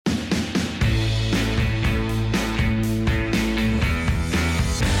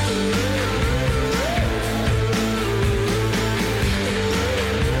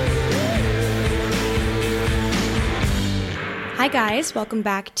Hi guys, welcome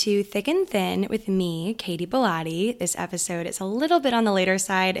back to Thick and Thin with me, Katie Bellotti. This episode is a little bit on the later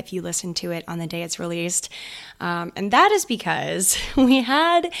side if you listen to it on the day it's released. And that is because we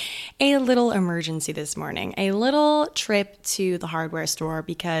had a little emergency this morning, a little trip to the hardware store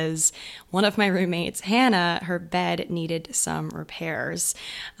because one of my roommates, Hannah, her bed needed some repairs.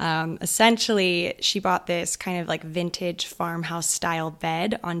 Essentially, she bought this kind of like vintage farmhouse style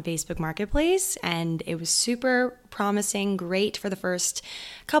bed on Facebook Marketplace, and it was super promising, great for the first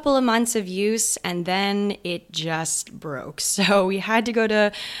couple of months of use, and then it just broke. So we had to go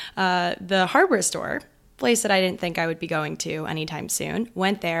to the hardware store, place that I didn't think I would be going to anytime soon.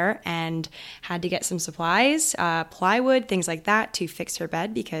 Went there and had to get some supplies, plywood, things like that to fix her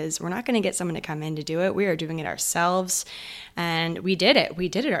bed because we're not going to get someone to come in to do it. We are doing it ourselves. And we did it. We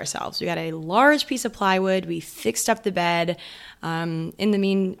did it ourselves. We got a large piece of plywood. We fixed up the bed. In the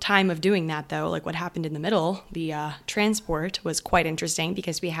meantime of doing that, though, like what happened in the middle, the transport was quite interesting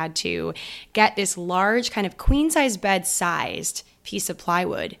because we had to get this large kind of queen-size bed-sized piece of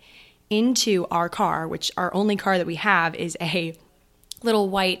plywood into our car, which our only car that we have is a little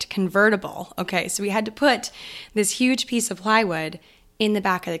white convertible. Okay, so we had to put this huge piece of plywood in the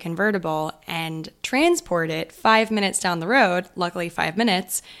back of the convertible and transport it 5 minutes down the road, luckily 5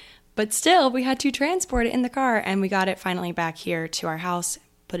 minutes, but still we had to transport it in the car, and we got it finally back here to our house,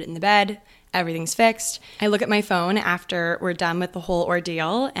 put it in the bed, everything's fixed. I look at my phone after we're done with the whole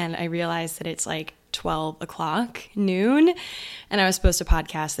ordeal and I realize that it's like 12 o'clock, noon, and I was supposed to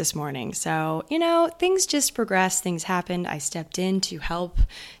podcast this morning. So, things just progressed, things happened. I stepped in to help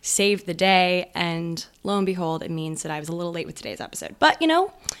save the day, and lo and behold, it means that I was a little late with today's episode. But,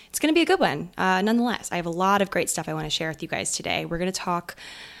 it's going to be a good one. Nonetheless, I have a lot of great stuff I want to share with you guys today. We're going to talk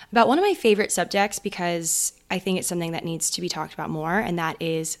about one of my favorite subjects because I think it's something that needs to be talked about more, and that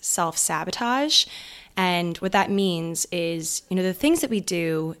is self-sabotage. And what that means is, the things that we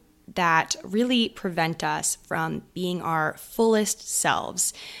do that really prevent us from being our fullest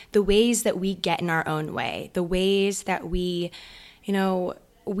selves, the ways that we get in our own way, the ways that we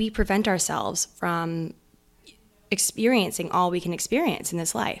prevent ourselves from experiencing all we can experience in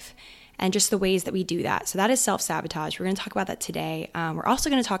this life, and just the ways that we do that. So that is self-sabotage. We're going to talk about that today. We're also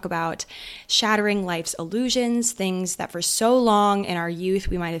going to talk about shattering life's illusions, things that for so long in our youth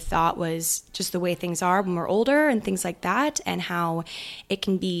we might have thought was just the way things are when we're older and things like that, and how it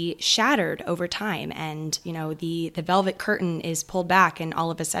can be shattered over time. And, the velvet curtain is pulled back and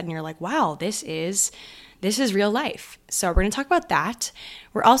all of a sudden you're like, wow, this is real life. So we're going to talk about that.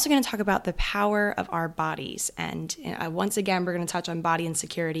 We're also going to talk about the power of our bodies. And once again, we're going to touch on body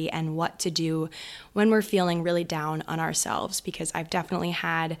insecurity and what to do when we're feeling really down on ourselves, because I've definitely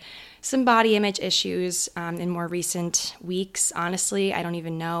had some body image issues in more recent weeks. Honestly, I don't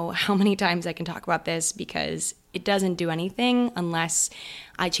even know how many times I can talk about this because it doesn't do anything unless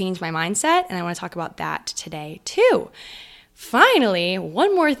I change my mindset. And I want to talk about that today too. Finally,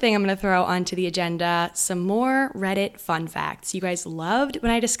 one more thing I'm going to throw onto the agenda, some more Reddit fun facts. You guys loved when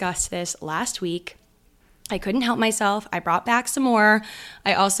I discussed this last week. I couldn't help myself. I brought back some more.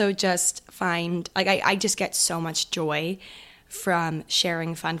 I also just find, I just get so much joy from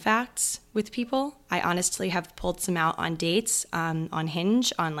sharing fun facts with people. I honestly have pulled some out on dates, on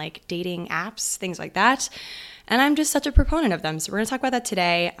Hinge, on like dating apps, things like that. And I'm just such a proponent of them. So we're going to talk about that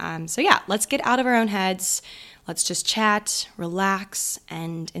today. So yeah, let's get out of our own heads. Let's just chat, relax,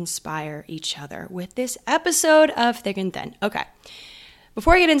 and inspire each other with this episode of Thick and Thin. Okay.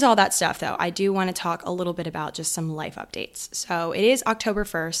 Before I get into all that stuff, though, I do want to talk a little bit about just some life updates. So it is October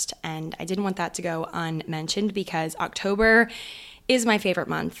 1st, and I didn't want that to go unmentioned because October is my favorite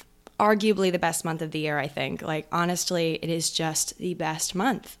month. Arguably the best month of the year, I think. Like, honestly, it is just the best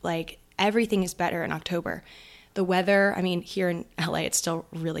month. Like, everything is better in October. The weather, here in LA, it's still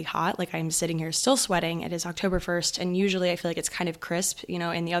really hot. Like, I'm sitting here still sweating. It is October 1st, and usually I feel like it's kind of crisp,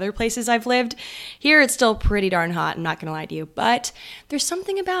 in the other places I've lived. Here, it's still pretty darn hot, I'm not going to lie to you. But there's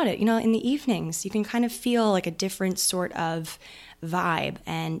something about it, in the evenings, you can kind of feel like a different sort of vibe,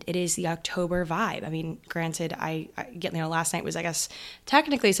 and it is the October vibe. Granted, last night was, I guess,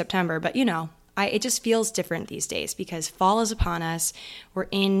 technically September, but, it just feels different these days because fall is upon us. We're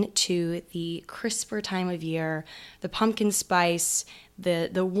into the crisper time of year, the pumpkin spice,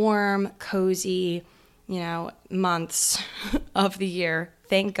 the warm, cozy, months of the year.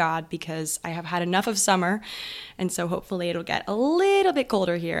 Thank God, because I have had enough of summer, and so hopefully it'll get a little bit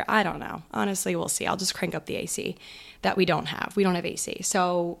colder here. I don't know. Honestly, we'll see. I'll just crank up the AC that we don't have. We don't have AC,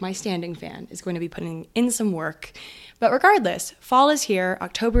 so my standing fan is going to be putting in some work. But regardless, fall is here.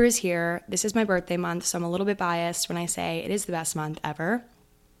 October is here. This is my birthday month, so I'm a little bit biased when I say it is the best month ever.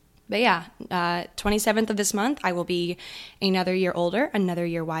 But yeah, 27th of this month, I will be another year older, another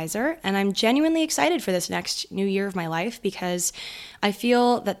year wiser. And I'm genuinely excited for this next new year of my life because I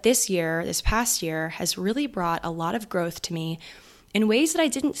feel that this year, this past year, has really brought a lot of growth to me in ways that I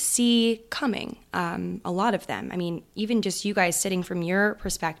didn't see coming, a lot of them. I mean, even just you guys sitting from your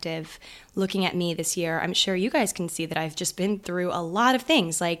perspective, looking at me this year, I'm sure you guys can see that I've just been through a lot of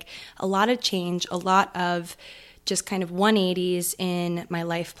things, like a lot of change, a lot of just kind of 180s in my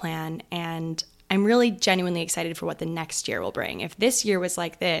life plan. And I'm really genuinely excited for what the next year will bring. If this year was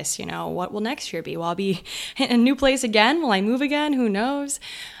like this, what will next year be? Will I be in a new place again? Will I move again? Who knows?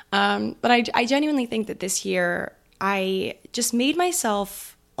 But I genuinely think that this year I just made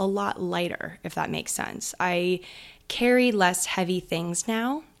myself a lot lighter, if that makes sense. I carry less heavy things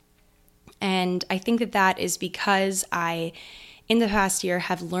now. And I think that that is because I, in the past year,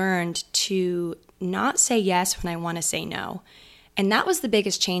 have learned to not say yes when I want to say no. And that was the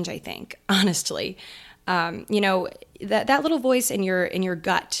biggest change, I think, honestly. That little voice in your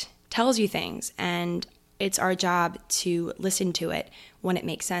gut tells you things, and it's our job to listen to it when it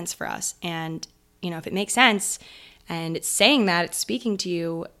makes sense for us. And, if it makes sense and it's saying that, it's speaking to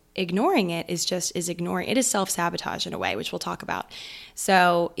you, ignoring it is ignoring. It is self-sabotage in a way, which we'll talk about.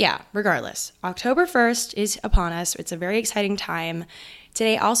 So yeah, regardless, October 1st is upon us. It's a very exciting time.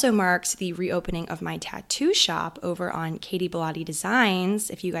 Today also marks the reopening of my tattoo shop over on Katie Bellotti Designs.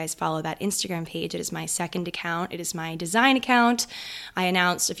 If you guys follow that Instagram page, it is my second account. It is my design account. I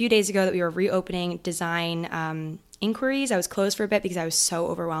announced a few days ago that we were reopening design inquiries. I was closed for a bit because I was so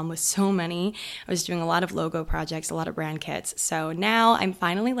overwhelmed with so many. I was doing a lot of logo projects, a lot of brand kits. So now I'm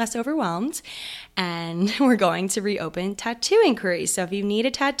finally less overwhelmed, and we're going to reopen tattoo inquiries. So if you need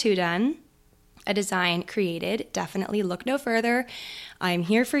a tattoo done, a design created, definitely look no further. I'm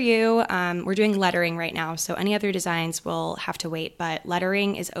here for you. We're doing lettering right now, so any other designs will have to wait, but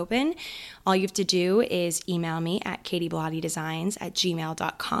lettering is open. All you have to do is email me at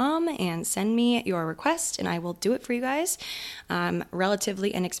katiebellottidesigns@gmail.com and send me your request, and I will do it for you guys.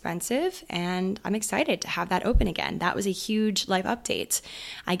 Relatively inexpensive, and I'm excited to have that open again. That was a huge life update.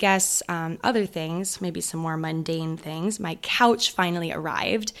 I guess other things, maybe some more mundane things. My couch finally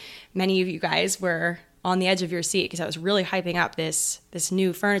arrived. Many of you guys were on the edge of your seat because I was really hyping up this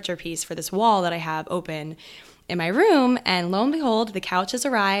new furniture piece for this wall that I have open in my room, and lo and behold, the couch has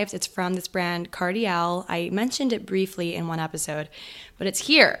arrived. It's from this brand Cardiel. I mentioned it briefly in one episode, but it's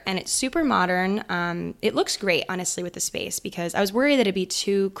here and it's super modern. It looks great, honestly, with the space, because I was worried that it'd be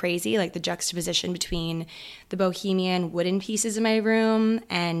too crazy, like the juxtaposition between the bohemian wooden pieces in my room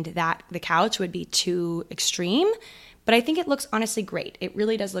and that the couch would be too extreme. But I think it looks honestly great. It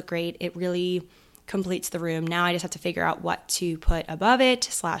really does look great. It really completes the room. Now I just have to figure out what to put above it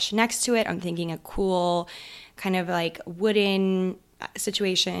 / next to it. I'm thinking a cool kind of like wooden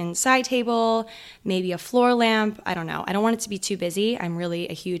situation side table, maybe a floor lamp. I don't know. I don't want it to be too busy. I'm really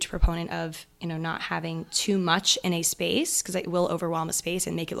a huge proponent of, not having too much in a space because it will overwhelm a space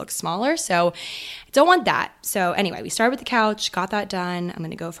and make it look smaller. So I don't want that. So anyway, we started with the couch, got that done. I'm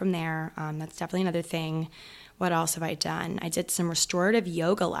going to go from there. That's definitely another thing. What else have I done? I did some restorative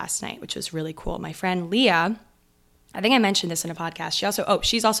yoga last night, which was really cool. My friend Leah, I think I mentioned this in a podcast.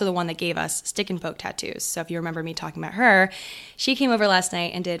 She's also the one that gave us stick and poke tattoos. So if you remember me talking about her, she came over last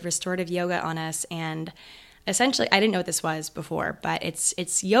night and did restorative yoga on us. And essentially, I didn't know what this was before, but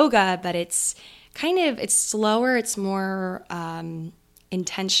it's yoga, but it's slower. It's more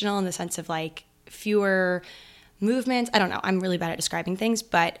intentional in the sense of like fewer movements. I don't know. I'm really bad at describing things,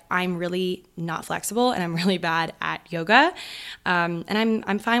 but I'm really not flexible and I'm really bad at yoga. And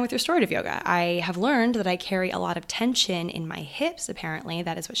I'm fine with restorative yoga. I have learned that I carry a lot of tension in my hips, apparently.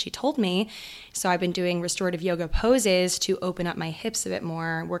 That is what she told me. So I've been doing restorative yoga poses to open up my hips a bit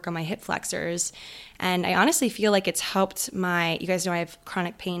more, work on my hip flexors. And I honestly feel like it's helped you guys know I have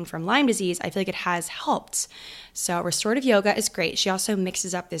chronic pain from Lyme disease. I feel like it has helped. So restorative yoga is great. She also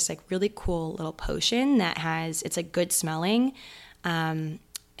mixes up this like really cool little potion it's like good smelling.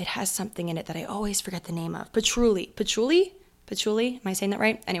 It has something in it that I always forget the name of. Patchouli. Am I saying that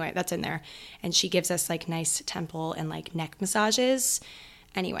right? Anyway, that's in there. And she gives us like nice temple and like neck massages.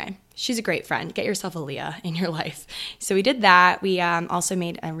 Anyway, she's a great friend. Get yourself a Leah in your life. So we did that. We also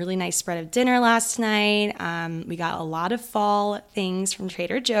made a really nice spread of dinner last night. We got a lot of fall things from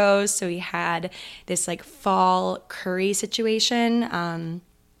Trader Joe's. So we had this like fall curry situation.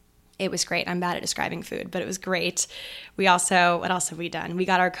 It was great. I'm bad at describing food, but it was great. We also, what else have we done? We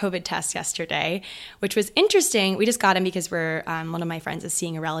got our COVID test yesterday, which was interesting. We just got them because one of my friends is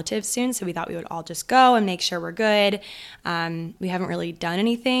seeing a relative soon, so we thought we would all just go and make sure we're good. We haven't really done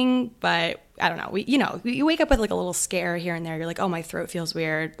anything, but I don't know. You wake up with like a little scare here and there. You're like, oh, my throat feels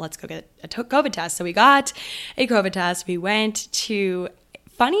weird. Let's go get a COVID test. So we got a COVID test. We went to,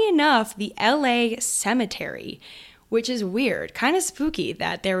 funny enough, the LA cemetery, which is weird, kind of spooky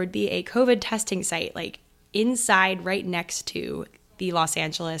that there would be a COVID testing site like inside right next to the Los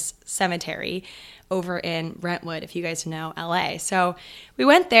Angeles cemetery over in Brentwood, if you guys know LA. So we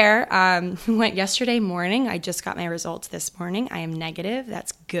went there. We went yesterday morning. I just got my results this morning. I am negative.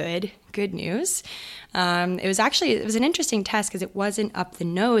 That's good news. It was an interesting test because it wasn't up the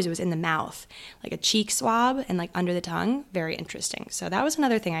nose. It was in the mouth, like a cheek swab and like under the tongue. Very interesting. So that was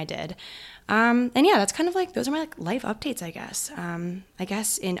another thing I did. And yeah, that's kind of like, those are my like life updates, I guess. I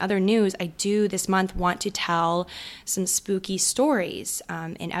guess in other news, I do this month want to tell some spooky stories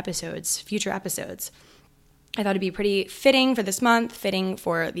in future episodes. I thought it'd be pretty fitting for this month, fitting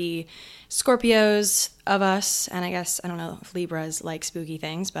for the Scorpios of us. And I guess, I don't know if Libras like spooky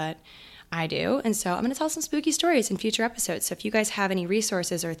things, but I do. And so I'm going to tell some spooky stories in future episodes. So if you guys have any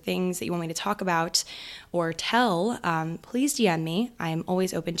resources or things that you want me to talk about or tell, please DM me. I am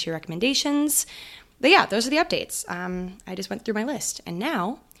always open to your recommendations. But yeah, those are the updates. I just went through my list. And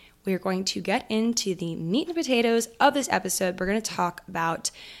now we're going to get into the meat and potatoes of this episode. We're going to talk about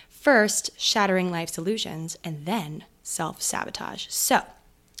first shattering life's illusions and then self-sabotage. So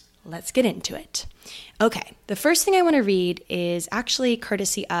let's get into it. Okay, the first thing I want to read is actually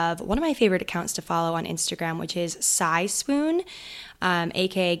courtesy of one of my favorite accounts to follow on Instagram, which is Sigh Swoon,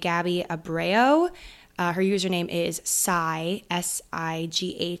 aka Gabby Abreu. Her username is Sigh,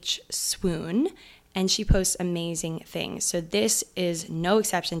 S-I-G-H Swoon, and she posts amazing things. So this is no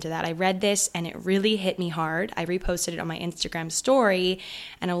exception to that. I read this and it really hit me hard. I reposted it on my Instagram story,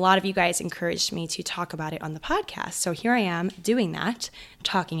 and a lot of you guys encouraged me to talk about it on the podcast. So here I am doing that,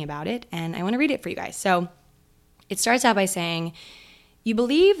 talking about it, and I want to read it for you guys. So it starts out by saying, you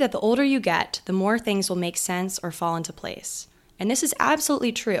believe that the older you get, the more things will make sense or fall into place. And this is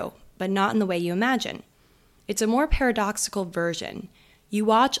absolutely true, but not in the way you imagine. It's a more paradoxical version. You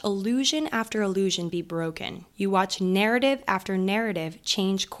watch illusion after illusion be broken. You watch narrative after narrative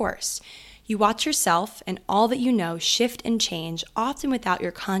change course. You watch yourself and all that you know shift and change, often without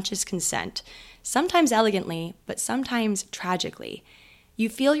your conscious consent, sometimes elegantly, but sometimes tragically. You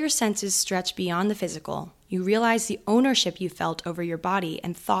feel your senses stretch beyond the physical. You realize the ownership you felt over your body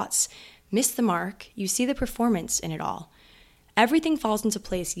and thoughts miss the mark. You see the performance in it all. Everything falls into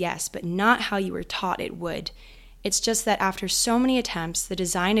place, yes, but not how you were taught it would. It's just that after so many attempts, the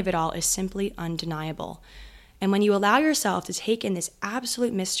design of it all is simply undeniable. And when you allow yourself to take in this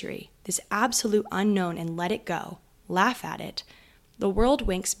absolute mystery, this absolute unknown, and let it go, laugh at it, the world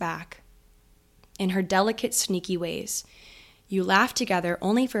winks back in her delicate, sneaky ways. You laugh together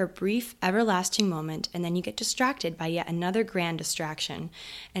only for a brief, everlasting moment, and then you get distracted by yet another grand distraction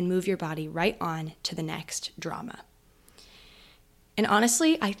and move your body right on to the next drama. And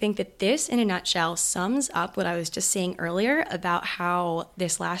honestly, I think that this, in a nutshell, sums up what I was just saying earlier about how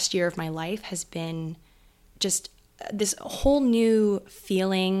this last year of my life has been just this whole new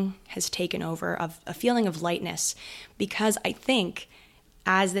feeling has taken over, of a feeling of lightness. Because I think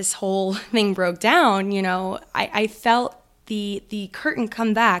as this whole thing broke down, I felt the curtain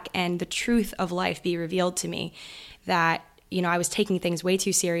come back and the truth of life be revealed to me, that I was taking things way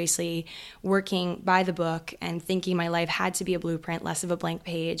too seriously, working by the book and thinking my life had to be a blueprint, less of a blank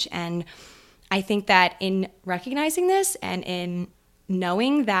page. And I think that in recognizing this and in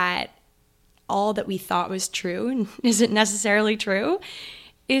knowing that all that we thought was true isn't necessarily true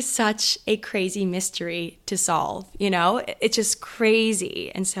is such a crazy mystery to solve. It's just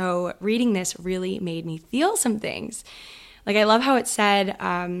crazy. And so reading this really made me feel some things. Like, I love how it said,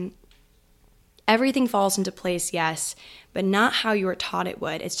 everything falls into place, yes, but not how you were taught it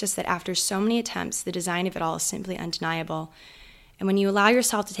would. It's just that after so many attempts, the design of it all is simply undeniable. And when you allow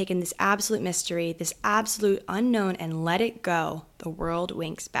yourself to take in this absolute mystery, this absolute unknown, and let it go, the world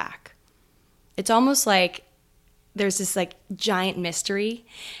winks back. It's almost like there's this like giant mystery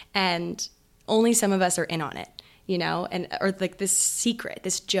and only some of us are in on it, or like this secret,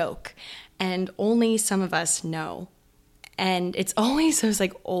 this joke, and only some of us know. And it's always those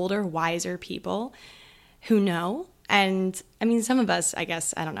like older, wiser people who know. And I mean, some of us, I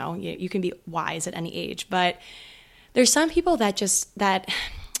guess, I don't know, you can be wise at any age, but there's some people that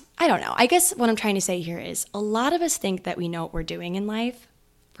I don't know. I guess what I'm trying to say here is a lot of us think that we know what we're doing in life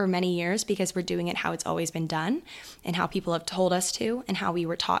for many years because we're doing it how it's always been done and how people have told us to and how we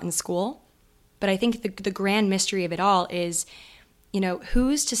were taught in school. But I think the grand mystery of it all is,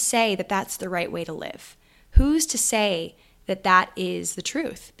 who's to say that that's the right way to live? Who's to say that that is the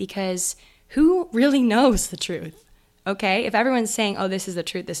truth? Because who really knows the truth? Okay, if everyone's saying, oh, this is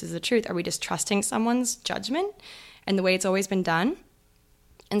the truth, are we just trusting someone's judgment and the way it's always been done?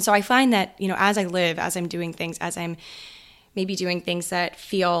 And so I find that, as I live, as I'm doing things, as I'm maybe doing things that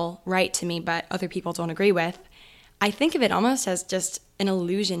feel right to me but other people don't agree with, I think of it almost as just an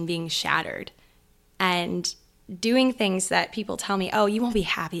illusion being shattered and doing things that people tell me, oh, you won't be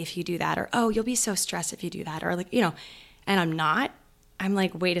happy if you do that, or oh, you'll be so stressed if you do that, or and I'm not. I'm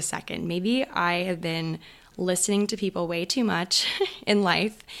like, wait a second, maybe I have been listening to people way too much in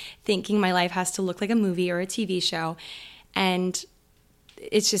life, thinking my life has to look like a movie or a TV show, and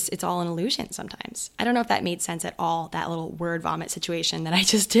it's all an illusion sometimes. I don't know if that made sense at all, that little word vomit situation that I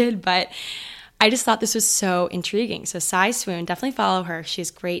just did, but I just thought this was so intriguing. So Sai Swoon, definitely follow her. She has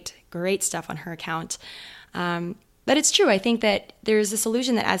great stuff on her account. But it's true. I think that there's this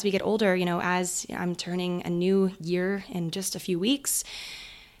illusion that as we get older, as I'm turning a new year in just a few weeks,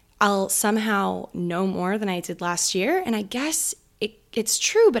 I'll somehow know more than I did last year. And I guess it's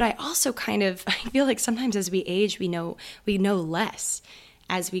true, but I also I feel like sometimes as we age, we know less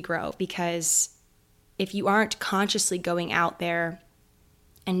as we grow, because if you aren't consciously going out there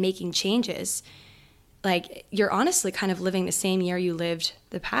and making changes, like you're honestly kind of living the same year you lived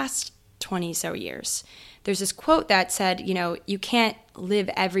the past 20 so years. There's this quote that said, you can't live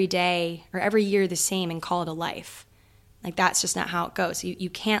every day or every year the same and call it a life. Like that's just not how it goes. You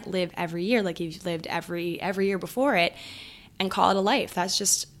can't live every year like you've lived every year before it and call it a life. That's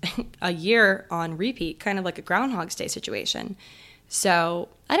just a year on repeat, kind of like a Groundhog's Day situation. So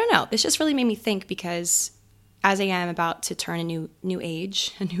I don't know. This just really made me think, because as I am about to turn a new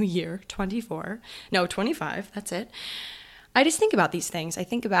age, a new year, 25, that's it. I just think about these things. I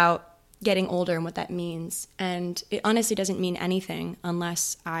think about getting older and what that means. And it honestly doesn't mean anything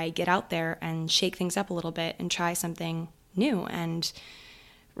unless I get out there and shake things up a little bit and try something new. And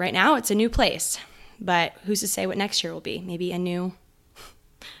right now it's a new place, but who's to say what next year will be? Maybe a new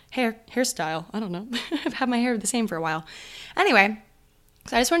hairstyle. I don't know. I've had my hair the same for a while. Anyway,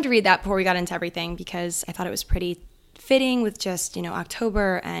 so I just wanted to read that before we got into everything, because I thought it was pretty fitting with just,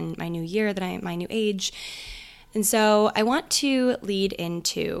 October and my new year, my new age. And so I want to lead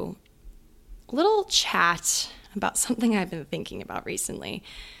into little chat about something I've been thinking about recently.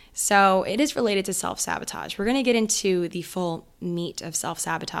 So it is related to self-sabotage. We're going to get into the full meat of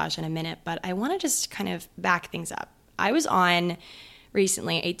self-sabotage in a minute, but I want to just kind of back things up. I was on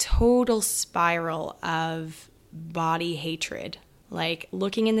recently a total spiral of body hatred, like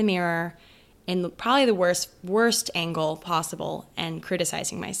looking in the mirror in probably the worst angle possible and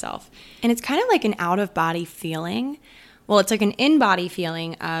criticizing myself. And it's kind of like an out-of-body feeling. Well, it's like an in-body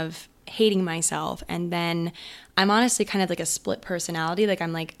feeling of hating myself, and then I'm honestly kind of like a split personality. Like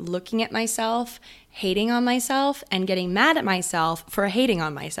I'm like looking at myself, hating on myself, and getting mad at myself for hating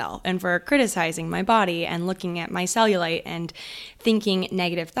on myself and for criticizing my body and looking at my cellulite and thinking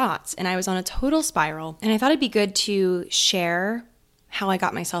negative thoughts. And I was on a total spiral, and I thought it'd be good to share how I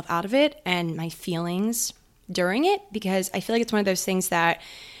got myself out of it and my feelings during it, because I feel like it's one of those things that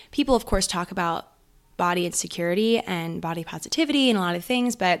people, of course, talk about body insecurity and body positivity and a lot of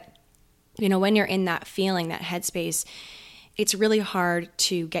things, but when you're in that feeling, that headspace, it's really hard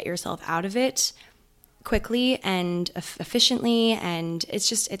to get yourself out of it quickly and efficiently. And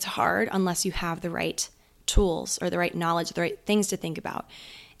it's hard unless you have the right tools or the right knowledge, the right things to think about.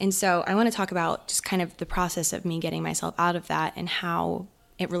 And so I want to talk about just kind of the process of me getting myself out of that and how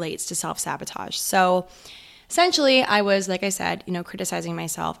it relates to self-sabotage. So essentially, I was, like I said, criticizing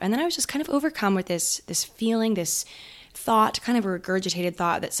myself. And then I was just kind of overcome with this feeling, this thought, kind of a regurgitated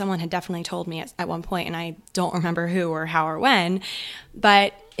thought that someone had definitely told me at one point, and I don't remember who or how or when,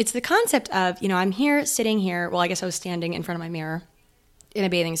 but it's the concept of, I'm sitting here, well, I guess I was standing in front of my mirror in a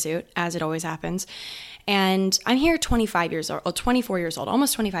bathing suit, as it always happens, and I'm here 24 years old,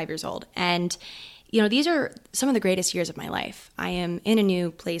 almost 25 years old, and these are some of the greatest years of my life. I am in a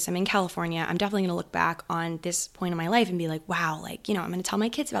new place. I'm in California. I'm definitely going to look back on this point in my life and be like, wow, I'm going to tell my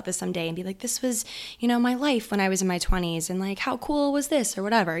kids about this someday and be like, this was, my life when I was in my 20s, and like, how cool was this or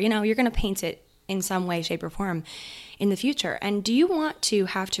whatever. You're going to paint it in some way, shape, or form in the future. And do you want to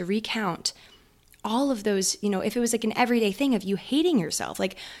have to recount all of those, if it was like an everyday thing of you hating yourself?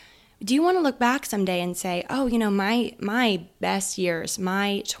 Like, do you want to look back someday and say, oh, my best years,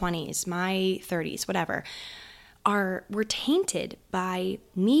 my 20s, my 30s, whatever, – were tainted by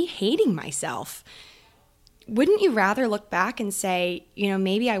me hating myself. wouldn't you rather look back and say,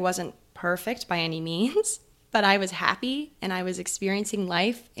 maybe I wasn't perfect by any means, but I was happy and I was experiencing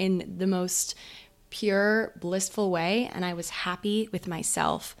life in the most pure, blissful way, and I was happy with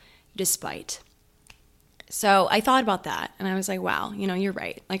myself despite. So I thought about that and I was like, wow, you're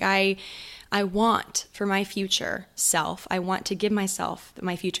right. Like I want for my future self, I want to give myself,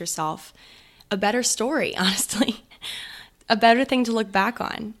 my future self, a better story, honestly, a better thing to look back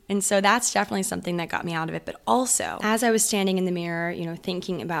on. And so that's definitely something that got me out of it. But also, as I was standing in the mirror,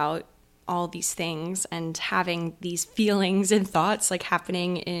 thinking about all these things and having these feelings and thoughts like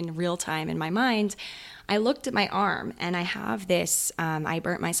happening in real time in my mind, I looked at my arm and I have this, I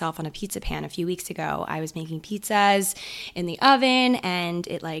burnt myself on a pizza pan a few weeks ago. I was making pizzas in the oven and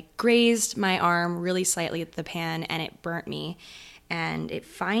it like grazed my arm really slightly at the pan and it burnt me. And it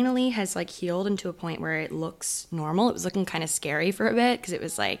finally has like healed into a point where it looks normal. It was looking kind of scary for a bit because it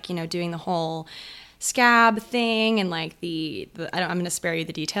was like, doing the whole scab thing and like I'm going to spare you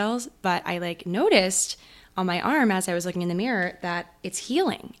the details, but I like noticed on my arm as I was looking in the mirror that it's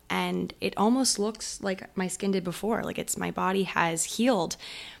healing and it almost looks like my skin did before. Like my body has healed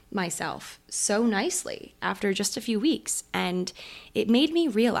myself so nicely after just a few weeks. And it made me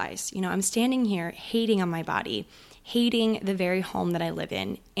realize, I'm standing here hating on my body, hating the very home that I live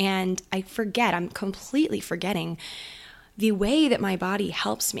in. And I'm completely forgetting the way that my body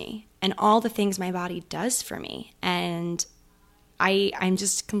helps me and all the things my body does for me. And I'm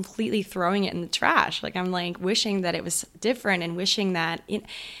just completely throwing it in the trash. Like I'm like wishing that it was different and wishing that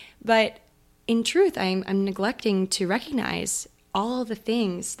but in truth, I'm neglecting to recognize all the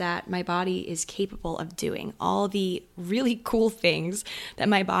things that my body is capable of doing, all the really cool things that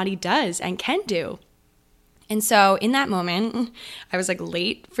my body does and can do. And so in that moment, I was like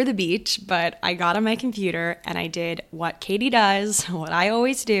late for the beach, but I got on my computer and I did what Katie does, what I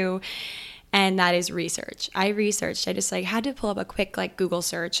always do, and that is research. I just like had to pull up a quick like Google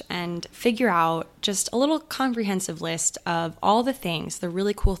search and figure out just a little comprehensive list of all the things, the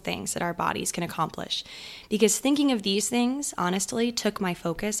really cool things that our bodies can accomplish. Because thinking of these things, honestly, took my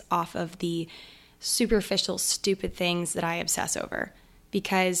focus off of the superficial, stupid things that I obsess over.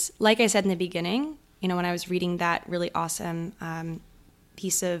 Because like I said in the beginning, when I was reading that really awesome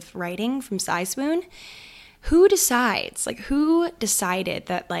piece of writing from Cy Swoon, who decided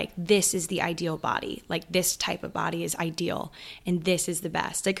that like this is the ideal body, like this type of body is ideal and this is the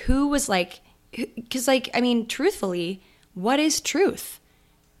best? Like who was like, because like, I mean, truthfully, what is truth?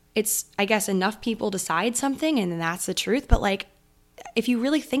 It's, I guess, enough people decide something and then that's the truth. But like, if you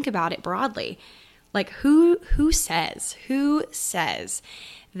really think about it broadly, like who says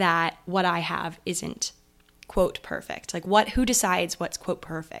that what I have isn't quote perfect? Like who decides what's quote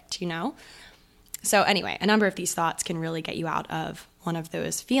perfect, So anyway, a number of these thoughts can really get you out of one of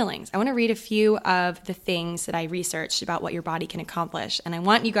those feelings. I want to read a few of the things that I researched about what your body can accomplish. And I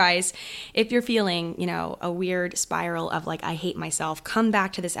want you guys, if you're feeling, a weird spiral of like, I hate myself, come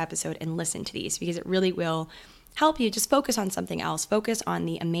back to this episode and listen to these because it really will help you just focus on something else. Focus on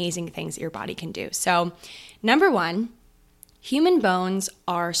the amazing things that your body can do. So number 1, human bones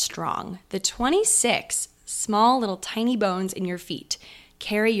are strong. The 26 small little tiny bones in your feet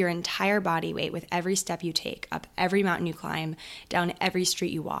carry your entire body weight with every step you take, up every mountain you climb, down every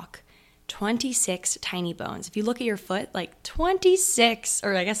street you walk. 26 tiny bones. If you look at your foot, like 26,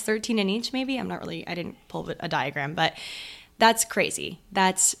 or I guess 13 in each maybe. I didn't pull a diagram, but that's crazy.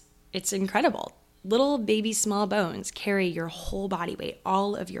 It's incredible. Little baby small bones carry your whole body weight,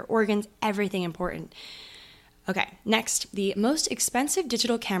 all of your organs, everything important. Okay, next, the most expensive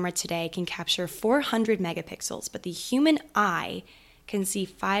digital camera today can capture 400 megapixels, but the human eye can see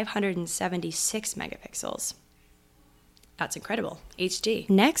 576 megapixels. That's incredible. HD.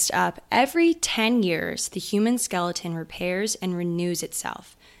 Next up, every 10 years, the human skeleton repairs and renews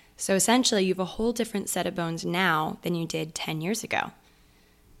itself. So essentially, you have a whole different set of bones now than you did 10 years ago.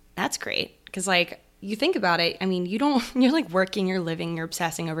 That's great, because like, you think about it, I mean, you're like working, you're living, you're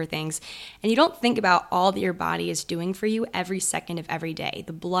obsessing over things, and you don't think about all that your body is doing for you every second of every day.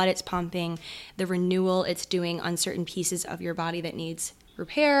 The blood it's pumping, the renewal it's doing on certain pieces of your body that needs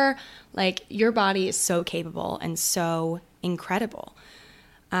repair. Like, your body is so capable and so incredible.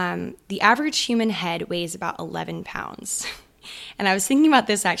 The average human head weighs about 11 pounds. And I was thinking about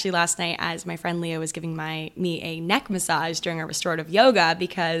this actually last night as my friend Leah was giving me a neck massage during our restorative yoga,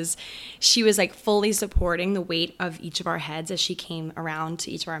 because she was like fully supporting the weight of each of our heads as she came around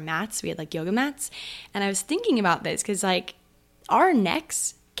to each of our mats. We had like yoga mats. And I was thinking about this because like our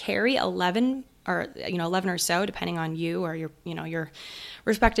necks carry 11 or so, depending on you or your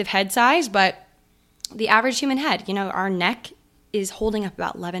respective head size. But the average human head, our neck is holding up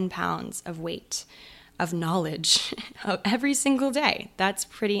about 11 pounds of weight. of knowledge every single day. That's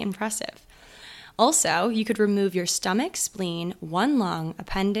pretty impressive. Also, you could remove your stomach, spleen, one lung,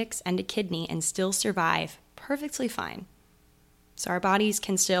 appendix, and a kidney and still survive perfectly fine. So our bodies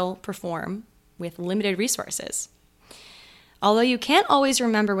can still perform with limited resources. Although you can't always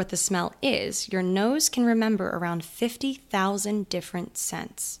remember what the smell is, your nose can remember around 50,000 different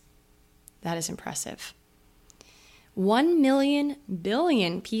scents. That is impressive. 1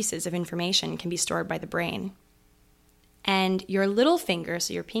 billion pieces of information can be stored by the brain. And your little finger,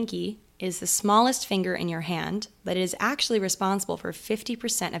 so your pinky, is the smallest finger in your hand, but it is actually responsible for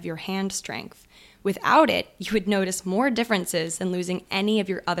 50% of your hand strength. Without it, you would notice more differences than losing any of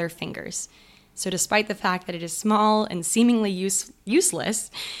your other fingers. So despite the fact that it is small and seemingly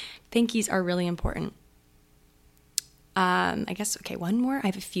useless, pinkies are really important. One more.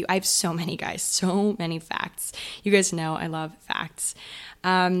 I have so many, guys, so many facts. You guys know I love facts.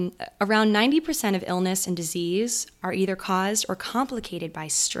 Around 90% of illness and disease are either caused or complicated by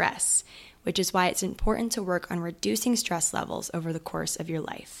stress, which is why it's important to work on reducing stress levels over the course of your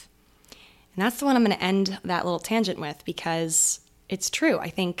life. And that's the one I'm going to end that little tangent with, because it's true. I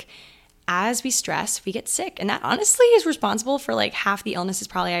think as we stress, we get sick. And that honestly is responsible for like half the illnesses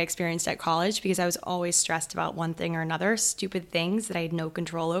probably I experienced at college, because I was always stressed about one thing or another, stupid things that I had no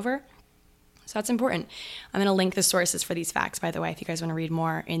control over. So that's important. I'm going to link the sources for these facts, by the way, if you guys want to read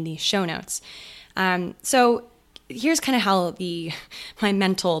more in the show notes. So here's kind of how my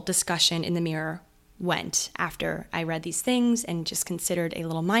mental discussion in the mirror went after I read these things and just considered a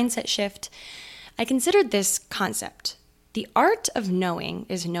little mindset shift. I considered this concept. The art of knowing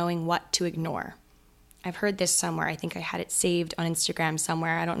is knowing what to ignore. I've heard this somewhere. I think I had it saved on Instagram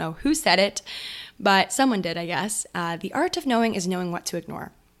somewhere. I don't know who said it, but someone did, I guess. The art of knowing is knowing what to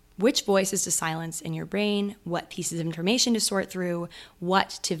ignore. Which voices to silence in your brain, what pieces of information to sort through, what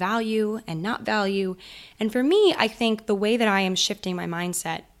to value and not value. And for me, I think the way that I am shifting my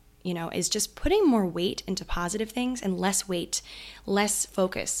mindset, is just putting more weight into positive things and less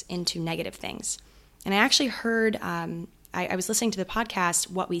focus into negative things. And I actually heard, I was listening to the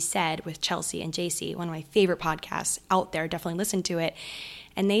podcast, What We Said with Chelsea and JC, one of my favorite podcasts out there, definitely listen to it.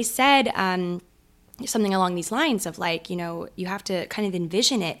 And they said something along these lines of you have to kind of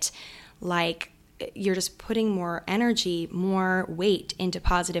envision it like you're just putting more energy, more weight into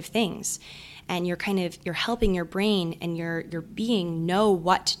positive things. And you're helping your brain and your being know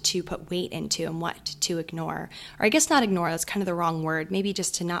what to put weight into and what to ignore. Or I guess not ignore, that's kind of the wrong word. Maybe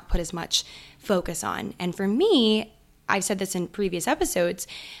just to not put as much focus on. And for me, I've said this in previous episodes,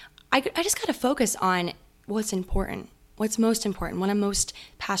 I just got to focus on what's important, what's most important, what I'm most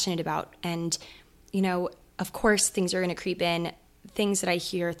passionate about. And, of course, things are going to creep in, things that I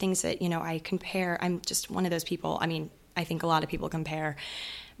hear, things that, I compare. I'm just one of those people. I mean, I think a lot of people compare.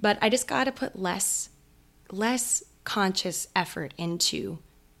 But I just got to put less conscious effort into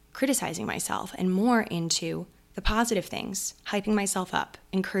criticizing myself and more into the positive things, hyping myself up,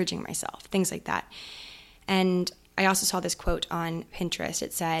 encouraging myself, things like that. And I also saw this quote on Pinterest.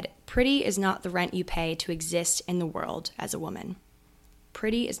 It said, "Pretty is not the rent you pay to exist in the world as a woman."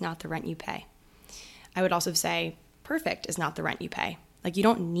 Pretty is not the rent you pay. I would also say perfect is not the rent you pay. Like, you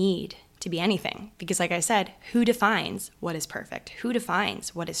don't need to be anything, because like I said, who defines what is perfect? Who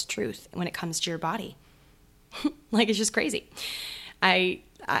defines what is truth when it comes to your body? Like, it's just crazy. I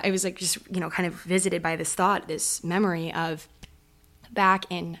was like, just, kind of visited by this thought, this memory of back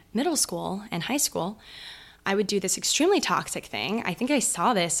in middle school and high school, I would do this extremely toxic thing. I think I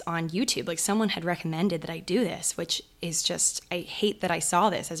saw this on YouTube. Like, someone had recommended that I do this, which is just, I hate that I saw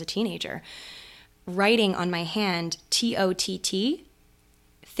this as a teenager. Writing on my hand, TOTT,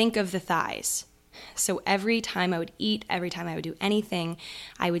 think of the thighs. So every time I would eat, every time I would do anything,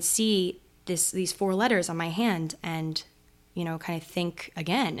 I would see these 4 letters on my hand and, kind of think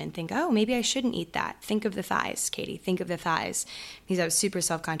again and think, oh, maybe I shouldn't eat that. Think of the thighs, Katie, think of the thighs. Because I was super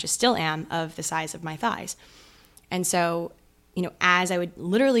self-conscious, still am, of the size of my thighs. And so, as I would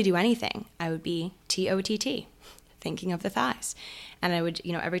literally do anything, I would be TOTT, thinking of the thighs. And I would,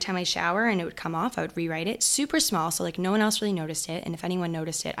 every time I shower and it would come off, I would rewrite it super small. So like no one else really noticed it. And if anyone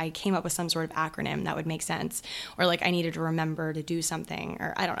noticed it, I came up with some sort of acronym that would make sense. Or like I needed to remember to do something,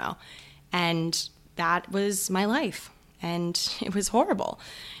 or I don't know. And that was my life. And it was horrible.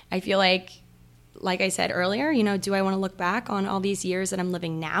 I feel like I said earlier, do I want to look back on all these years that I'm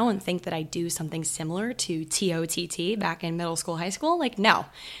living now and think that I do something similar to TOTT back in middle school, high school? Like, no,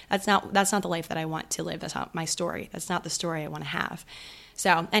 that's not the life that I want to live. That's not my story. That's not the story I want to have.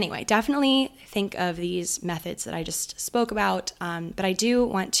 So anyway, definitely think of these methods that I just spoke about. But I do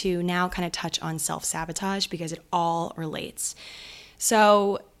want to now kind of touch on self-sabotage, because it all relates.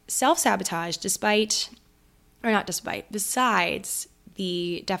 So self-sabotage, besides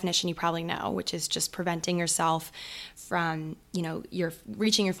the definition you probably know, which is just preventing yourself from, your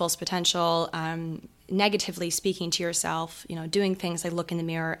reaching your fullest potential, negatively speaking to yourself, doing things like look in the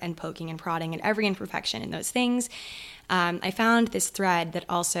mirror and poking and prodding and every imperfection in those things. I found this thread that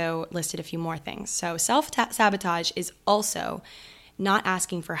also listed a few more things. So self-sabotage is also not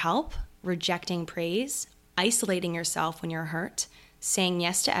asking for help, rejecting praise, isolating yourself when you're hurt, saying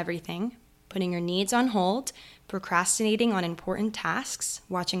yes to everything, putting your needs on hold, procrastinating on important tasks,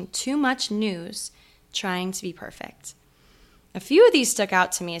 watching too much news, trying to be perfect. A few of these stuck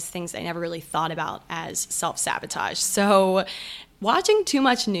out to me as things I never really thought about as self-sabotage. So watching too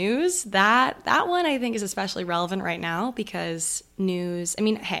much news, that one I think is especially relevant right now because news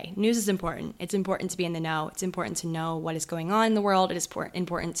is important. It's important to be in the know. It's important to know what is going on in the world. It is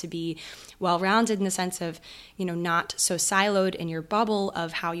important to be well-rounded in the sense of, not so siloed in your bubble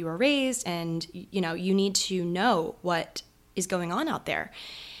of how you were raised, and, you need to know what is going on out there.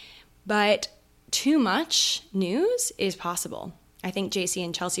 But too much news is possible. I think JC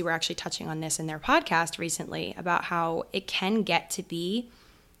and Chelsea were actually touching on this in their podcast recently about how it can get to be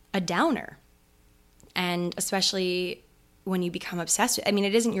a downer. And especially when you become obsessed with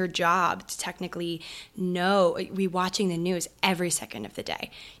it isn't your job to technically be watching the news every second of the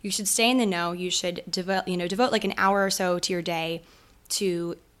day. You should stay in the know. You should devote like an hour or so to your day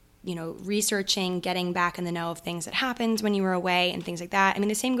to researching, getting back in the know of things that happened when you were away and things like that.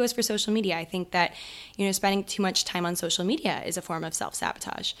 The same goes for social media. I think that, spending too much time on social media is a form of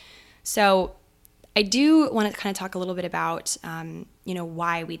self-sabotage. So I do want to kind of talk a little bit about,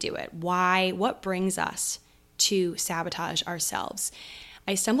 why we do it. What brings us to sabotage ourselves?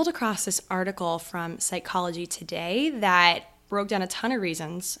 I stumbled across this article from Psychology Today that broke down a ton of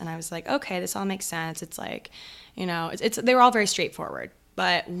reasons. And I was like, okay, this all makes sense. It's like, they were all very straightforward.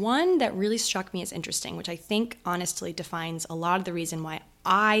 But one that really struck me as interesting, which I think honestly defines a lot of the reason why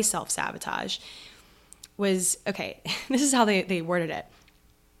I self-sabotage, was, okay, this is how they worded it: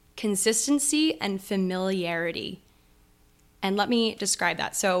 consistency and familiarity. And let me describe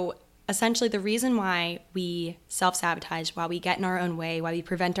that. So essentially the reason why we self-sabotage, why we get in our own way, why we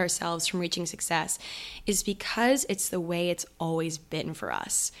prevent ourselves from reaching success is because it's the way it's always been for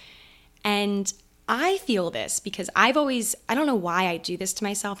us. And I feel this because I don't know why I do this to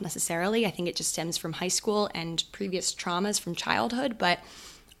myself necessarily. I think it just stems from high school and previous traumas from childhood, but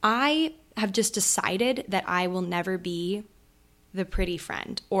I have just decided that I will never be the pretty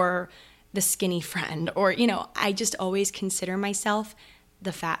friend or the skinny friend, or, I just always consider myself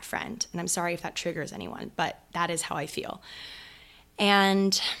the fat friend. And I'm sorry if that triggers anyone, but that is how I feel.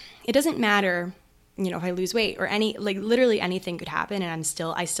 And it doesn't matter, if I lose weight or literally anything could happen, and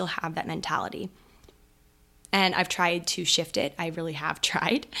I still have that mentality. And I've tried to shift it. I really have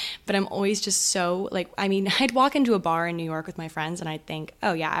tried, but I'm always just so I'd walk into a bar in New York with my friends and I'd think,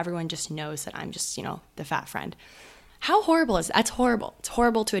 oh yeah, everyone just knows that I'm just, the fat friend. How horrible is that? That's horrible. It's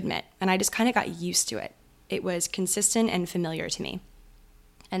horrible to admit. And I just kind of got used to it. It was consistent and familiar to me.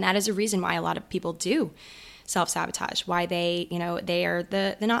 And that is a reason why a lot of people do self-sabotage, why they are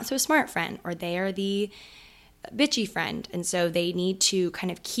the not so smart friend, or they are the bitchy friend. And so they need to kind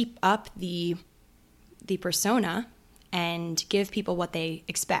of keep up the persona and give people what they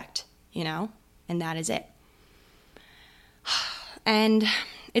expect, and that is it. And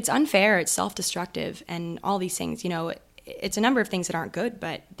it's unfair, it's self-destructive, and all these things, it's a number of things that aren't good,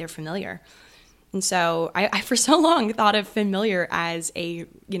 but they're familiar. And so I for so long thought of familiar as a,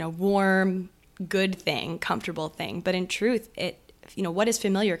 warm, good thing, comfortable thing. But in truth, what is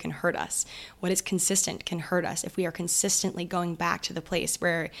familiar can hurt us. What is consistent can hurt us if we are consistently going back to the place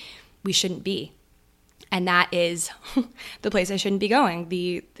where we shouldn't be. And that is the place I shouldn't be going,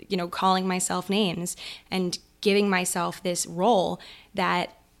 calling myself names and giving myself this role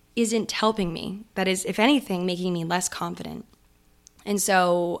that isn't helping me, that is, if anything, making me less confident. And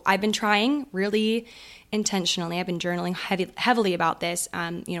so I've been trying really intentionally, I've been journaling heavily about this,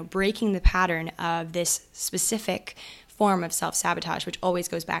 breaking the pattern of this specific form of self-sabotage, which always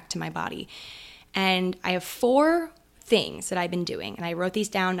goes back to my body. And I have 4 things that I've been doing, and I wrote these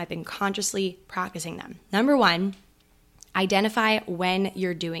down, and I've been consciously practicing them. Number 1, identify when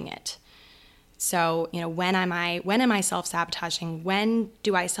you're doing it. So, when am I self-sabotaging? When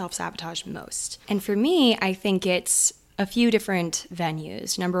do I self-sabotage most? And for me, I think it's a few different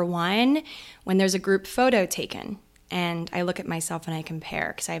venues. Number 1, when there's a group photo taken and I look at myself and I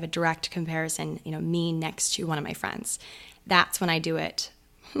compare, because I have a direct comparison, me next to one of my friends. That's when I do it,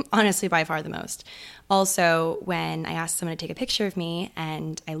 honestly, by far the most. Also, when I asked someone to take a picture of me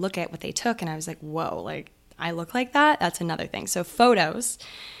and I look at what they took and I was like, whoa, I look like that? That's another thing. So photos.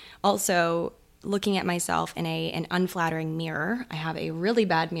 Also, looking at myself in an unflattering mirror. I have a really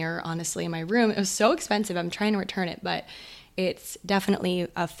bad mirror, honestly, in my room. It was so expensive. I'm trying to return it, but it's definitely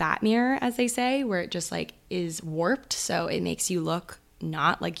a fat mirror, as they say, where it just like is warped. So it makes you look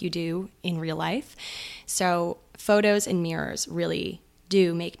not like you do in real life. So photos and mirrors really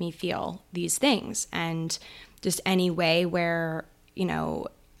do make me feel these things. And just any way where,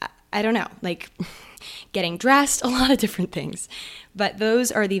 I don't know, like getting dressed, a lot of different things. But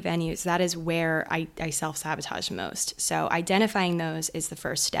those are the venues. That is where I self-sabotage most. So identifying those is the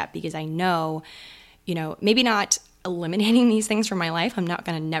first step, because I know, maybe not eliminating these things from my life. I'm not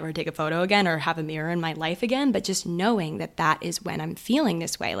going to never take a photo again or have a mirror in my life again, but just knowing that is when I'm feeling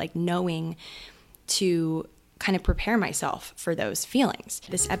this way, like knowing to kind of prepare myself for those feelings.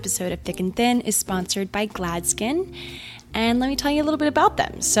 This episode of Thick and Thin is sponsored by GladSkin. And let me tell you a little bit about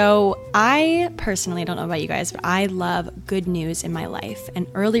them. So I personally, don't know about you guys, but I love good news in my life. And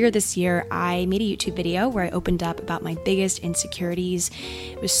earlier this year, I made a YouTube video where I opened up about my biggest insecurities.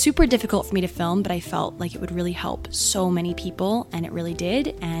 It was super difficult for me to film, but I felt like it would really help so many people, and it really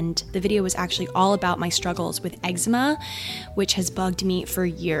did. And the video was actually all about my struggles with eczema, which has bugged me for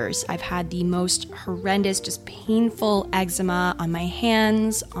years. I've had the most horrendous, just painful eczema on my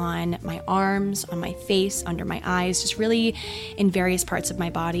hands, on my arms, on my face, under my eyes, just really in various parts of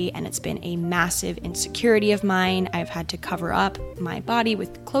my body, and it's been a massive insecurity of mine. I've had to cover up my body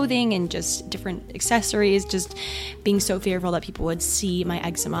with clothing and just different accessories, just being so fearful that people would see my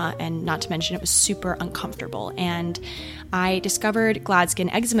eczema, and not to mention it was super uncomfortable. And I discovered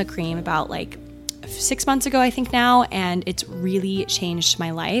GladSkin eczema cream about 6 months ago, I think now, and it's really changed my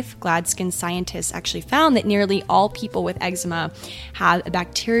life. GladSkin scientists actually found that nearly all people with eczema have a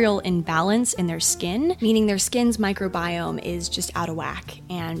bacterial imbalance in their skin, meaning their skin's microbiome is just out of whack.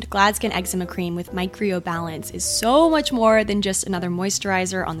 And GladSkin eczema cream with MicroBalance is so much more than just another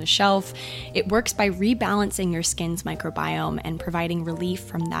moisturizer on the shelf. It works by rebalancing your skin's microbiome and providing relief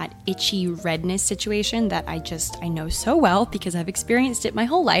from that itchy redness situation that I know so well, because I've experienced it my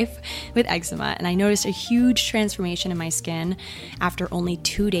whole life with eczema, and I noticed a huge transformation in my skin after only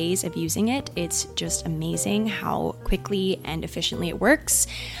 2 days of using it. It's just amazing how quickly and efficiently it works.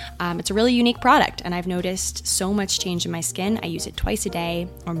 It's a really unique product, and I've noticed so much change in my skin. I use it twice a day,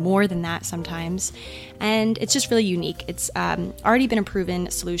 or more than that sometimes, and it's just really unique. It's already been a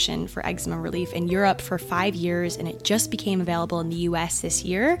proven solution for eczema relief in Europe for 5 years, and it just became available in the US this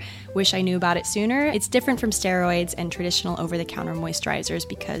year. Wish I knew about it sooner. It's different from steroids and traditional over-the-counter moisturizers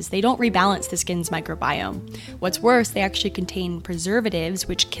because they don't rebalance the skin's microbiome. What's worse, they actually contain preservatives,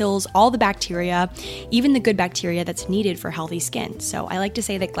 which kills all the bacteria, even the good bacteria that's needed for healthy skin. So I like to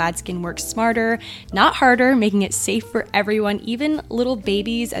say that GladSkin works smarter, not harder, making it safe for everyone, even little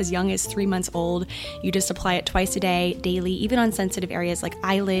babies as young as 3 months old. You just apply it twice a day, daily, even on sensitive areas like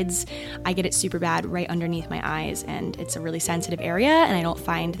eyelids. I get it super bad right underneath my eyes, and it's a really sensitive area, and I don't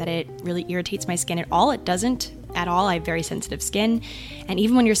find that it really irritates my skin at all. It doesn't at all. I have very sensitive skin, and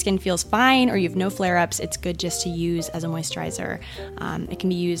even when your skin feels fine or you have no flare-ups, it's good just to use as a moisturizer. It can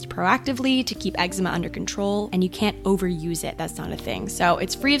be used proactively to keep eczema under control, and you can't overuse it. That's not a thing. So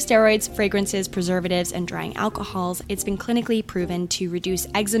it's free of steroids, fragrances, preservatives, and drying alcohols. It's been clinically proven to reduce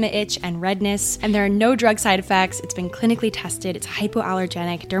eczema itch and redness, and there are no drug side effects. It's been clinically tested. It's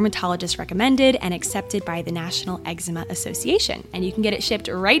hypoallergenic, dermatologist recommended, and accepted by the National Eczema Association. And you can get it shipped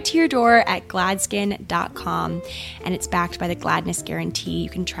right to your door at gladskin.com. And it's backed by the Gladness Guarantee. You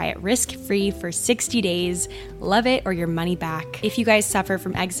can try it risk-free for 60 days. Love it or your money back. If you guys suffer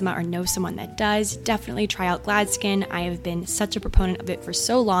from eczema or know someone that does, definitely try out GladSkin. I have been such a proponent of it for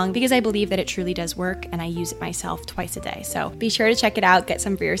so long because I believe that it truly does work, and I use it myself twice a day. So be sure to check it out, get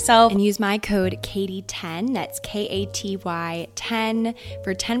some for yourself, and use my code KATY10, that's KATY 10,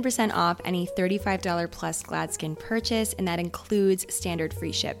 for 10% off any $35 plus GladSkin purchase, and that includes standard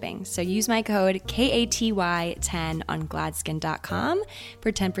free shipping. So use my code KATY 10 on gladskin.com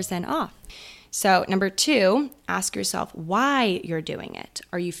for 10% off. So number 2, ask yourself why you're doing it.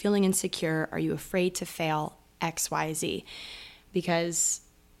 Are you feeling insecure? Are you afraid to fail XYZ? Because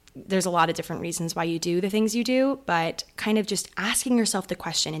there's a lot of different reasons why you do the things you do, but kind of just asking yourself the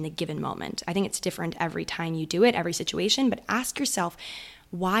question in the given moment. I think it's different every time you do it, every situation, but ask yourself,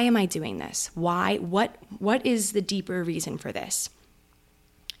 why am I doing this? Why? What is the deeper reason for this?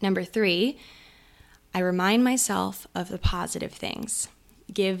 Number 3, I remind myself of the positive things.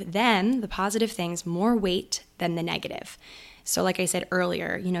 Give them, the positive things, more weight than the negative. So like I said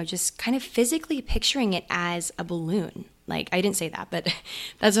earlier, just kind of physically picturing it as a balloon. Like, I didn't say that, but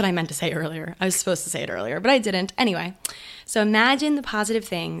that's what I meant to say earlier. I was supposed to say it earlier, but I didn't. Anyway, so imagine the positive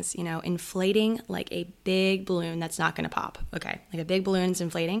things, inflating like a big balloon that's not going to pop. Okay, like a big balloon's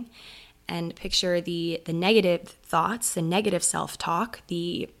inflating. And picture the negative thoughts, the negative self-talk,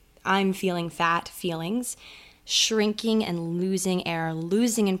 the I'm feeling fat feelings, shrinking and losing air,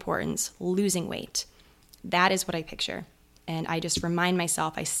 losing importance, losing weight. That is what I picture. And I just remind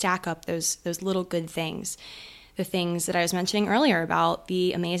myself, I stack up those little good things, the things that I was mentioning earlier about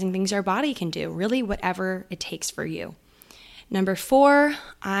the amazing things our body can do, really whatever it takes for you. Number 4,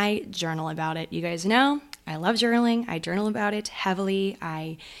 I journal about it. You guys know I love journaling. I journal about it heavily.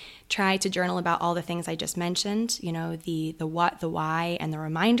 I try to journal about all the things I just mentioned, the what, the why, and the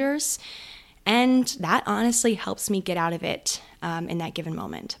reminders. And that honestly helps me get out of it in that given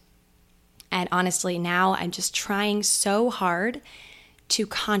moment. And honestly, now I'm just trying so hard to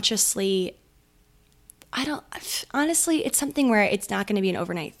consciously, honestly, it's something where it's not going to be an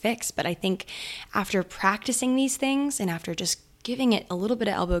overnight fix. But I think after practicing these things and after just giving it a little bit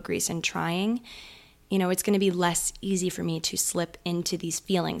of elbow grease and trying, it's going to be less easy for me to slip into these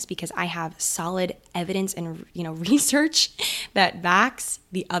feelings because I have solid evidence and, research that backs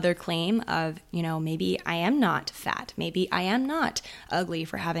the other claim of, maybe I am not fat. Maybe I am not ugly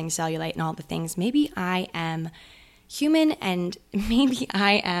for having cellulite and all the things. Maybe I am human and maybe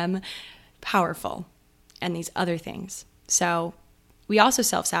I am powerful and these other things. So we also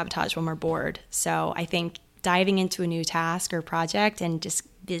self-sabotage when we're bored. So I think diving into a new task or project and just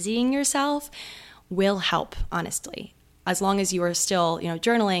busying yourself will help, honestly, as long as you are still,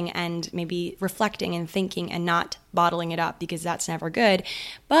 journaling and maybe reflecting and thinking and not bottling it up because that's never good.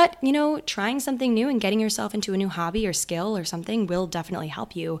 But, trying something new and getting yourself into a new hobby or skill or something will definitely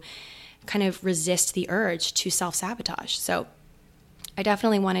help you kind of resist the urge to self-sabotage. So I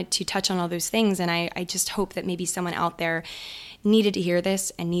definitely wanted to touch on all those things. And I just hope that maybe someone out there needed to hear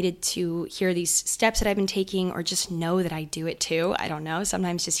this and needed to hear these steps that I've been taking or just know that I do it too. I don't know.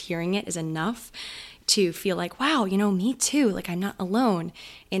 Sometimes just hearing it is enough to feel like, wow, me too. Like I'm not alone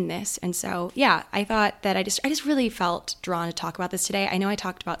in this. And so, yeah, I thought that I just really felt drawn to talk about this today. I know I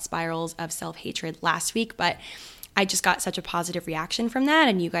talked about spirals of self-hatred last week, but I just got such a positive reaction from that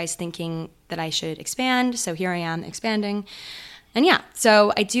and you guys thinking that I should expand. So here I am expanding. And yeah,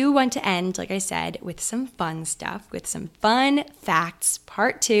 so I do want to end, like I said, with some fun stuff, with some fun facts,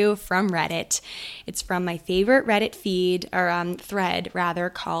 part 2 from Reddit. It's from my favorite Reddit feed, or thread rather,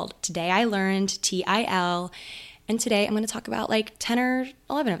 called Today I Learned, TIL. And today I'm going to talk about like 10 or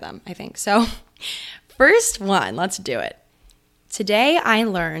 11 of them, I think. So first one, let's do it. Today I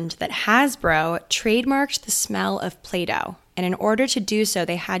learned that Hasbro trademarked the smell of Play-Doh. And in order to do so,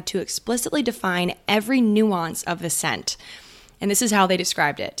 they had to explicitly define every nuance of the scent. And this is how they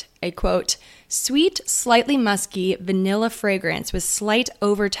described it. A quote, sweet, slightly musky vanilla fragrance with slight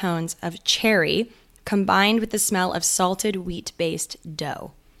overtones of cherry combined with the smell of salted wheat-based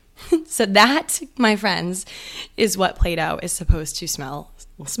dough. So that, my friends, is what Play-Doh is supposed to smell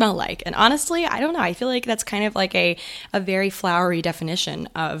like. And honestly, I don't know. I feel like that's kind of like a very flowery definition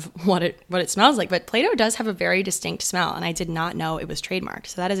of what it smells like. But Play-Doh does have a very distinct smell, and I did not know it was trademarked.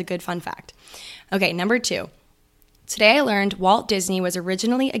 So that is a good fun fact. Okay, number 2. Today I learned Walt Disney was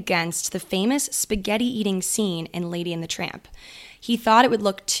originally against the famous spaghetti-eating scene in Lady and the Tramp. He thought it would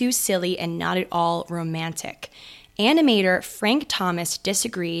look too silly and not at all romantic. Animator Frank Thomas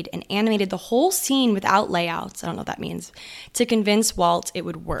disagreed and animated the whole scene without layouts, I don't know what that means, to convince Walt it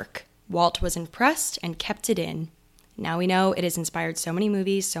would work. Walt was impressed and kept it in. Now we know it has inspired so many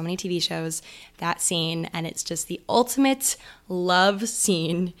movies, so many TV shows, that scene, and it's just the ultimate love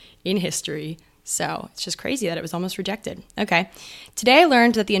scene in history. So it's just crazy that it was almost rejected. Okay. Today I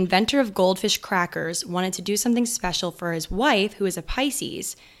learned that the inventor of goldfish crackers wanted to do something special for his wife, who is a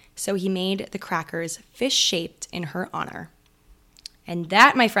Pisces, so he made the crackers fish-shaped in her honor. And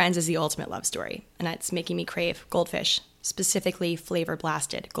that, my friends, is the ultimate love story. And that's making me crave goldfish, specifically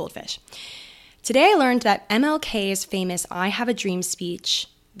flavor-blasted goldfish. Today I learned that MLK's famous I Have a Dream speech,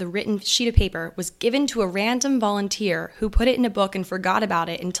 the written sheet of paper, was given to a random volunteer who put it in a book and forgot about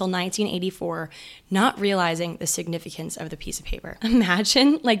it until 1984, not realizing the significance of the piece of paper.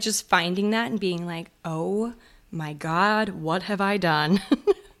 Imagine just finding that and being like, oh my God, what have I done?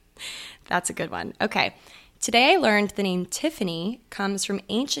 That's a good one. Okay. Today I learned the name Tiffany comes from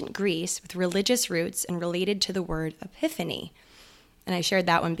ancient Greece with religious roots and related to the word epiphany. And I shared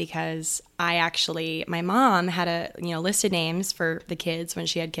that one because my mom had a listed names for the kids when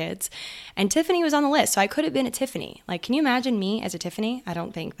she had kids, and Tiffany was on the list. So I could have been a Tiffany. Can you imagine me as a Tiffany? I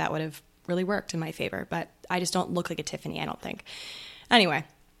don't think that would have really worked in my favor, but I just don't look like a Tiffany, I don't think. Anyway,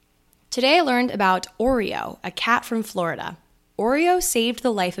 Today I learned about Oreo, a cat from Florida. Oreo saved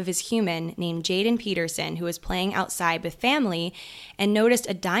the life of his human named Jaden Peterson, who was playing outside with family and noticed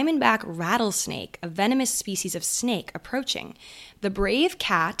a diamondback rattlesnake, a venomous species of snake, approaching. The brave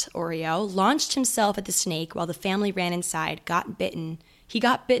cat, Oreo, launched himself at the snake while the family ran inside, got bitten. He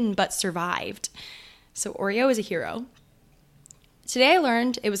got bitten but survived. So Oreo is a hero. Today I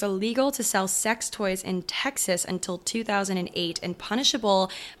learned it was illegal to sell sex toys in Texas until 2008 and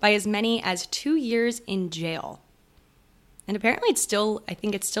punishable by as many as 2 years in jail. And apparently I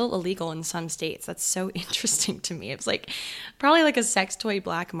think it's still illegal in some states. That's so interesting to me. It's like probably like a sex toy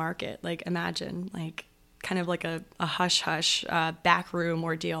black market. Like imagine like kind of like a hush-hush backroom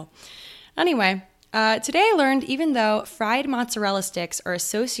ordeal. Anyway, today I learned even though fried mozzarella sticks are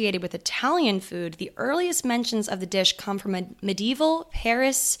associated with Italian food, the earliest mentions of the dish come from a medieval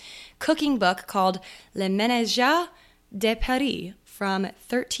Paris cooking book called Le Ménage de Paris from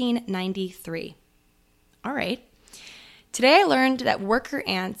 1393. All right. Today I learned that worker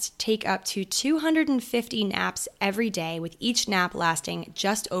ants take up to 250 naps every day, with each nap lasting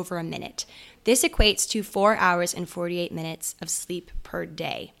just over a minute. This equates to 4 hours and 48 minutes of sleep per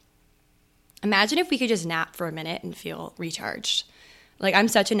day. Imagine if we could just nap for a minute and feel recharged. Like, I'm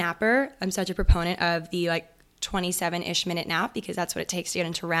such a napper. I'm such a proponent of the 27-ish minute nap because that's what it takes to get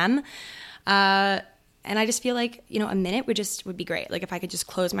into REM. And I just feel like, a minute would be great. Like if I could just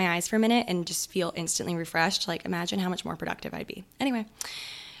close my eyes for a minute and just feel instantly refreshed, like imagine how much more productive I'd be. Anyway,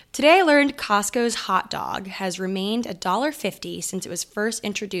 today I learned Costco's hot dog has remained $1.50 since it was first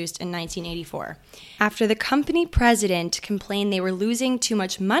introduced in 1984. After the company president complained they were losing too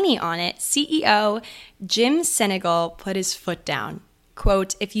much money on it, CEO Jim Senegal put his foot down.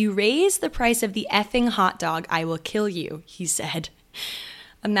 Quote, "If you raise the price of the effing hot dog, I will kill you," he said.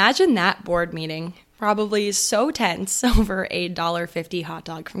 Imagine that board meeting. Probably so tense over a $1.50 hot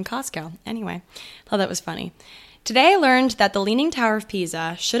dog from Costco. Anyway, thought that was funny. Today I learned that the Leaning Tower of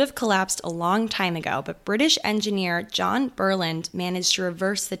Pisa should have collapsed a long time ago, but British engineer John Burland managed to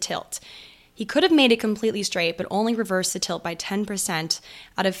reverse the tilt. He could have made it completely straight, but only reversed the tilt by 10%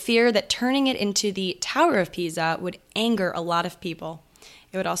 out of fear that turning it into the Tower of Pisa would anger a lot of people.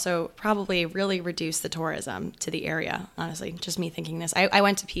 It would also probably really reduce the tourism to the area, honestly, just me thinking this. I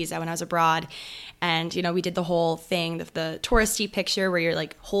went to Pisa when I was abroad, and, we did the whole thing, the touristy picture where you're,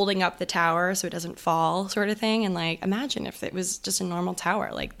 holding up the tower so it doesn't fall sort of thing, and, imagine if it was just a normal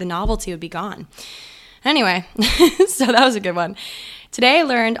tower. The novelty would be gone. Anyway, so that was a good one. Today I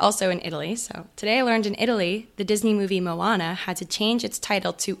learned also in Italy, the Disney movie Moana had to change its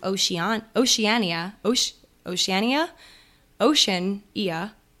title to Oceania.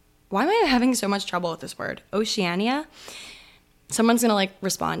 Why am I having so much trouble with this word? Oceania? Someone's going to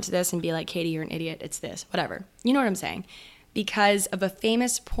respond to this and be like, Katie, you're an idiot. It's this. Whatever. You know what I'm saying. Because of a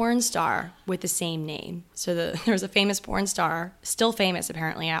famous porn star with the same name. So there was a famous porn star, still famous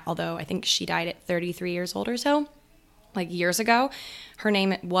apparently, although I think she died at 33 years old or so, years ago. Her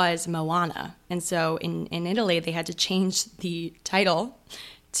name was Moana. And so in Italy, they had to change the title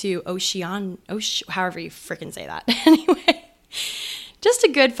to however you freaking say that. Anyway. Just a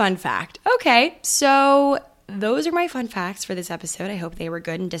good fun fact. Okay, so those are my fun facts for this episode. I hope they were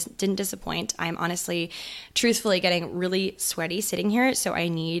good and didn't disappoint. I'm honestly, truthfully getting really sweaty sitting here, so I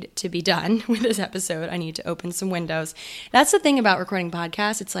need to be done with this episode. I need to open some windows. That's the thing about recording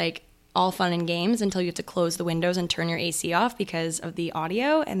podcasts. It's all fun and games until you have to close the windows and turn your AC off because of the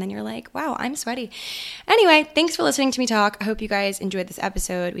audio, and then you're like, wow, I'm sweaty. Anyway, thanks for listening to me talk. I hope you guys enjoyed this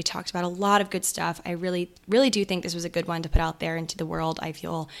episode. We talked about a lot of good stuff. I really, really do think this was a good one to put out there into the world. I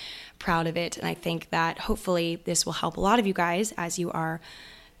feel proud of it, and I think that hopefully this will help a lot of you guys as you are,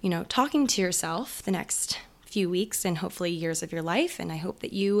 talking to yourself the next few weeks and hopefully years of your life. And I hope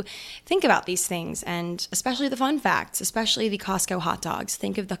that you think about these things, and especially the fun facts, especially the Costco hot dogs.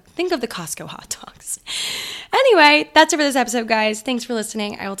 Think of the Costco hot dogs. Anyway, that's it for this episode, guys. Thanks for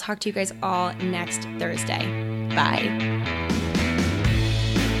listening. I will talk to you guys all next Thursday. Bye.